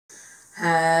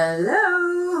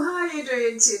Hello, how are you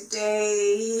doing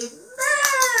today?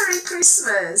 Merry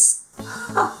Christmas!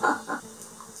 I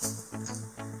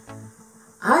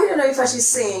don't know if I should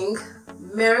sing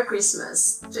Merry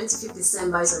Christmas. 25th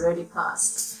December is already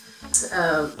past.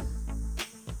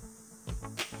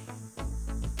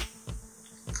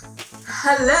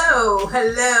 Hello.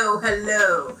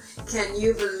 Can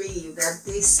you believe that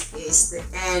this is the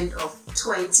end of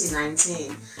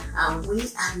 2019 and we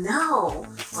are now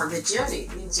on the journey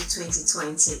into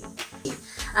 2020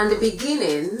 and the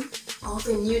beginning of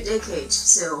a new decade?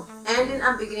 So ending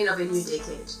and beginning of a new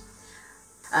decade.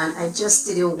 And I just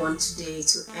didn't want today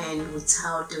to end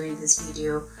without doing this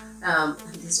video. And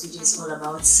this video is all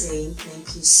about saying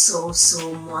thank you so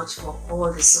much for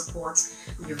all the support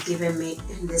you've given me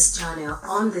in this channel,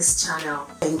 on this channel.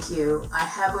 Thank you. I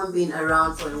haven't been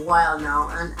around for a while now,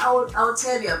 and I'll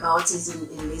tell you about it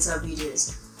in later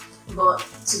videos. But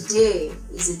today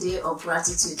is a day of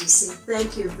gratitude to say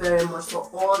thank you very much for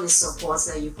all the support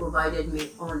that you provided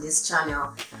me on this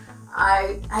channel.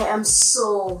 I am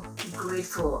so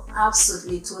grateful,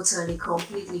 absolutely, totally,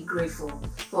 completely grateful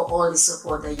for all the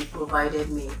support that you provided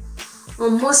me.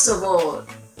 And most of all,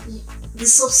 the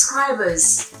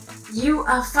subscribers, you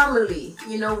are family.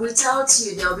 You know, without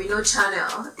you, there'll be no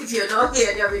channel. If you're not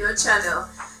here, there'll be no channel.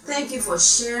 Thank you for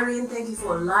sharing. Thank you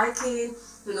for liking.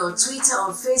 You know, Twitter,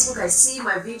 on Facebook, I see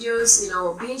my videos, you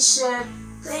know, being shared.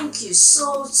 Thank you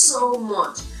so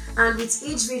much. And with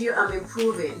each video, I'm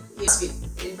improving.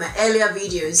 My earlier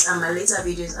videos and my later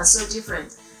videos are so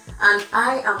different. And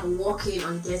I am working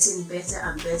on getting better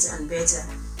and better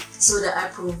so that I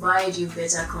provide you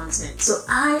better content. So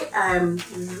I am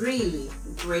really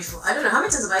grateful. I don't know how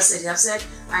many times have I said it. I've said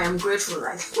I am grateful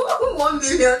like 1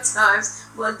 million times.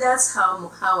 But that's how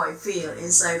I feel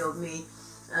inside of me.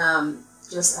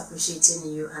 Just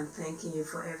appreciating you and thanking you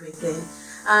for everything.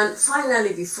 And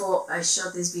finally, before I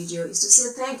shut this video, is to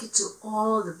say thank you to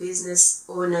all the business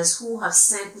owners who have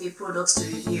sent me products to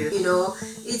review. You know,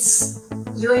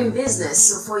 you're in business,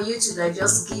 so for you to like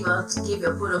just give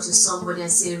your product to somebody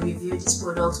and say review this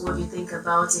product, what do you think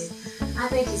about it? I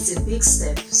think it's a big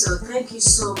step. So thank you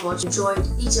so much. Enjoyed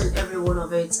each and every one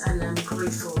of it, and I'm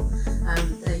grateful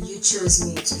that you chose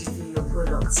me to review your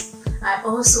products. I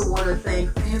also want to thank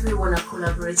everyone I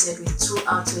collaborated with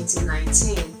throughout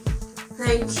 2019.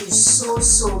 Thank you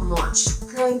so much.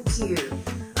 Thank you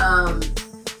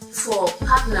for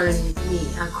partnering with me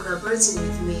and collaborating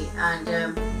with me,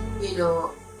 and you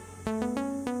know,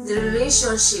 the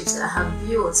relationships that I have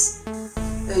built,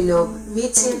 you know,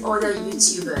 meeting other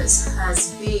YouTubers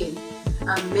has been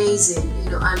amazing, you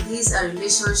know, and these are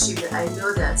relationships that I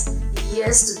know that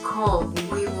years to come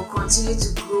we will continue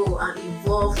to grow and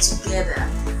evolve together.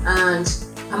 And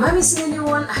am I missing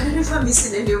anyone? I don't know if I'm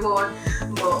missing anyone,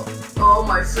 but all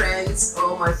my friends,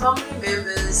 all my family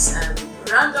members, and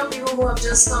random people who have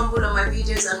just stumbled on my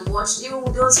videos and watched, even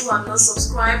those who have not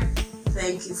subscribed,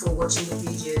 thank you for watching the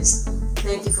videos.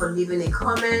 Thank you for leaving a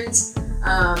comment.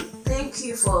 Thank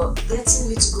you for getting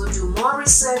me to go do more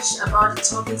research about the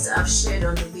topics that I've shared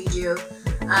on the video,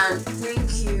 and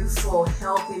thank you for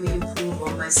helping me improve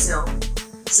on myself.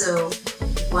 So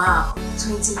wow,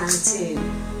 2019,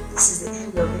 this is the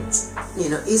end of it. You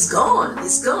know, it's gone,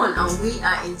 and we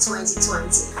are in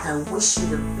 2020. I wish you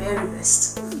the very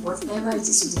best. Whatever it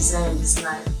is you desire in this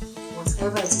life,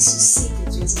 whatever it is you seek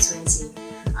in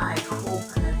 2020, I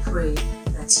hope and I pray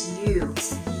that you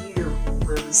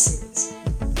will receive it.